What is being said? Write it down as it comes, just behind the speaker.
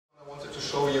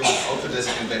show you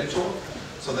Autodesk Inventor.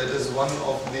 So that is one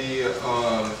of the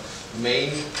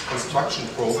main construction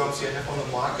programs you have on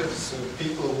the market. So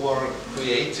people who are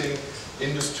creating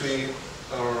industry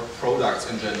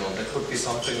products in general. That could be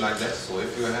something like that. So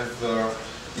if you have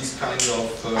these kind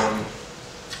of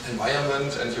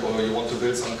environment and you want to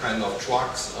build some kind of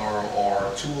trucks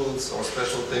or tools or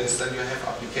special things, then you have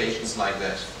applications like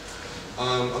that.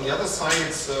 On the other side,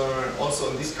 it's also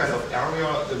in this kind of area,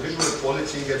 the visual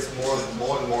quality gets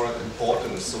more and more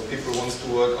important. So people want to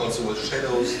work also with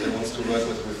shadows, they want to work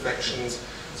with reflections,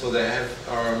 so they have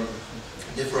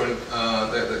different,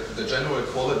 the general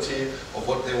quality of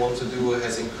what they want to do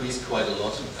has increased quite a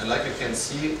lot. And like you can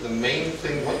see, the main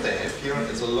thing what they have here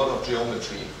is a lot of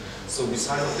geometry. So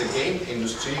besides the game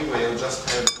industry, where you just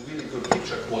have really good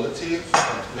picture quality,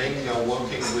 but mainly are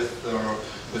working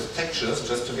with textures,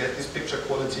 just to get this picture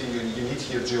quality, you need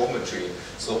here geometry.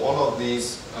 So all of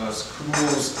these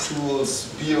screws,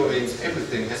 tools, bearings,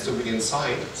 everything has to be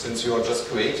inside, since you are just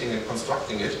creating and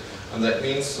constructing it. And that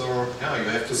means, yeah, you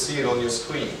have to see it on your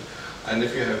screen. And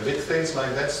if you have big things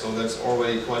like that, so that's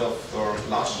already quite a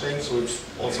large thing, so it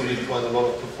also needs quite a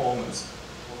lot of performance.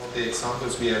 The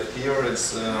examples we have here,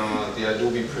 it's the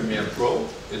Adobe Premiere Pro.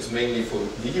 It's mainly for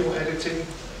video editing.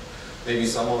 Maybe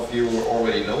some of you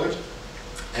already know it.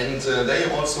 And there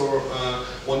you also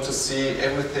want to see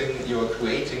everything you are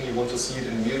creating, you want to see it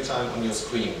in real time on your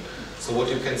screen. So what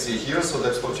you can see here, so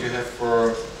that's what you have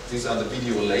for, these are the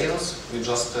video layers. We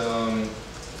just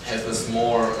have a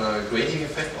small grading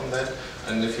effect on that,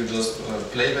 and if you just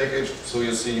playback it, so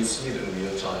you see it in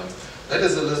real time. That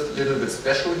is a little bit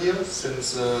special here,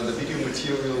 since the video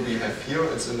material we have here,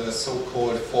 it's in a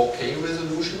so-called 4K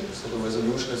resolution. So the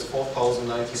resolution is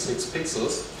 4096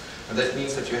 pixels, and that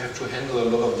means that you have to handle a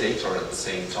lot of data at the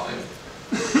same time.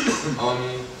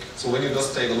 So when you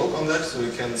just take a look on that, so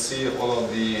you can see all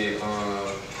of the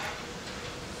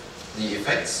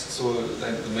effects. So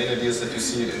the main idea is that you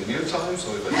see it in real time.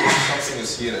 So if I take something, you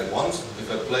see it at once.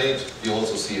 If I play it, you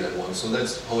also see it at once. So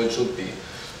that's how it should be.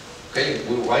 Okay,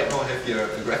 we right now have here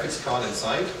a graphics card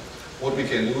inside. What we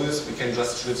can do is we can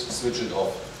just switch it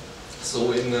off.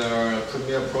 So in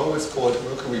Premiere Pro it's called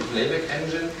Mercury Playback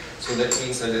Engine. So that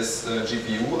means that it's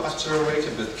GPU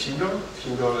accelerated with CUDA.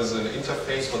 CUDA is an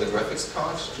interface for the graphics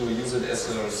card to use it as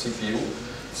a CPU.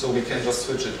 So we can just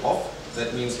switch it off.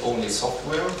 That means only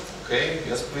software. Okay,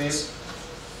 yes please.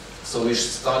 So we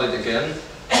start it again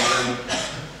and then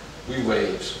we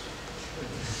wait.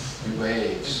 We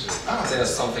wait. Ah,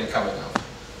 there's something coming up.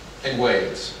 And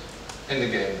wait. And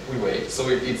again, we wait. So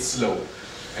it's slow.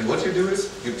 And what you do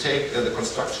is, you take the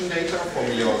construction data from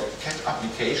your CAD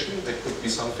application, that could be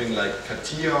something like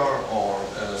CATIA or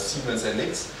Siemens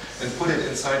NX, and put it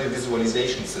inside a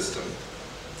visualization system.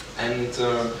 And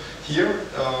here,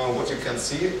 what you can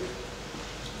see,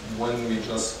 when we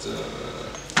just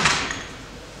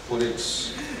put it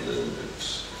a little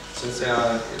bit, since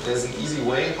there's an easy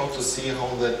way how to see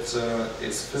how that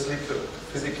it's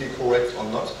physically correct or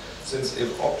not. Since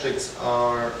if objects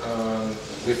are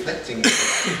reflecting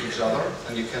each other,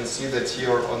 and you can see that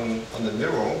here on the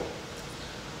mirror,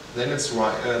 then it's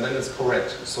right, then it's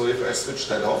correct. So if I switch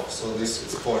that off, so this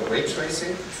is called ray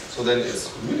tracing, so then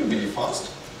it's really, really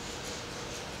fast.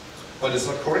 But it's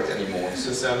not correct anymore,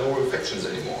 since there are no reflections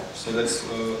anymore. So that's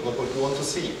not what we want to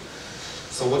see.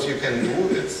 So what you can do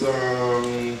is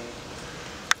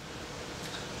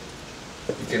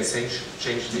you can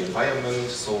change the environment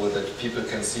so that people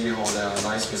can see how their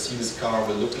nice Mercedes car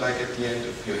will look like at the end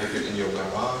if you have it in your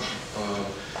garage.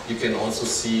 You can also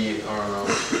see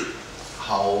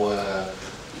how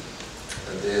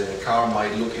the car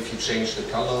might look if you change the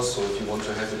color. So if you want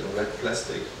to have it in red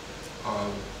plastic,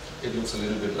 it looks a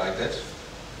little bit like that.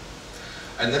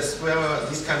 And that's where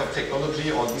this kind of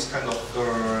technology or these kind of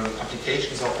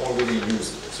applications are already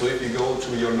used. So if you go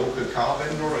to your local car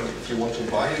vendor and if you want to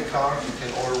buy a car, you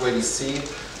can already see,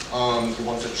 you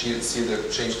want to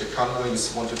change the color, you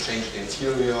want to change the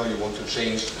interior, you want to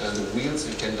change the wheels,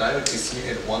 you can directly see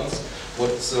at once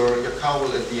what your car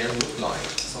will at the end look like.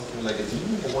 Something like a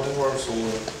demon or whatever, so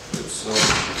it's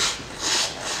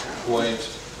quite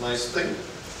nice thing.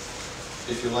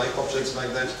 If you like objects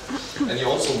like that, and you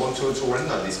also want to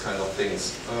render these kind of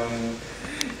things.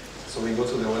 So we go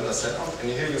to the render setup,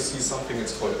 and here you see something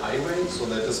that's called iRay. So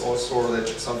that is also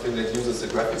something that uses the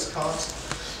graphics cards.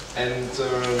 And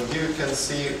here you can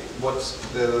see what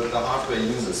the hardware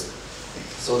uses.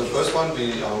 So the first one,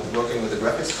 we are working with the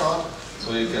graphics card.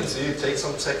 So you can see it takes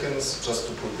some seconds just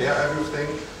to prepare everything.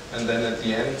 And then at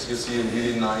the end, you see a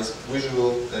really nice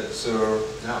visual that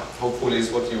yeah, hopefully is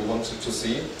what you wanted to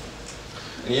see.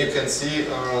 And here you can see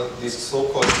this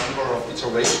so-called number of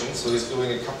iterations. So he's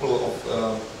doing a couple of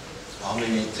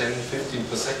maybe 10, 15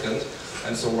 per second.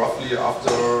 And so roughly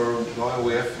after, now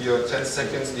we have here 10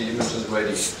 seconds, the image is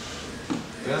ready.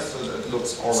 Yes, so that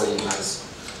looks already nice.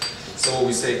 So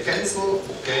we say cancel,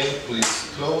 okay, please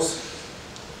close.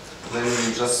 Then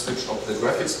we just switch off the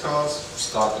graphics card,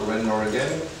 start the render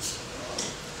again.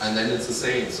 And then it's the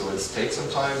same, so it takes some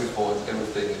time before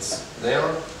everything is there.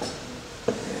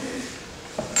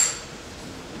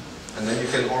 And then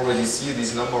you can already see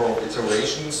these number of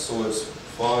iterations, so it's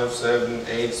 5, 7,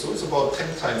 8, so it's about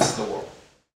 10 times slower.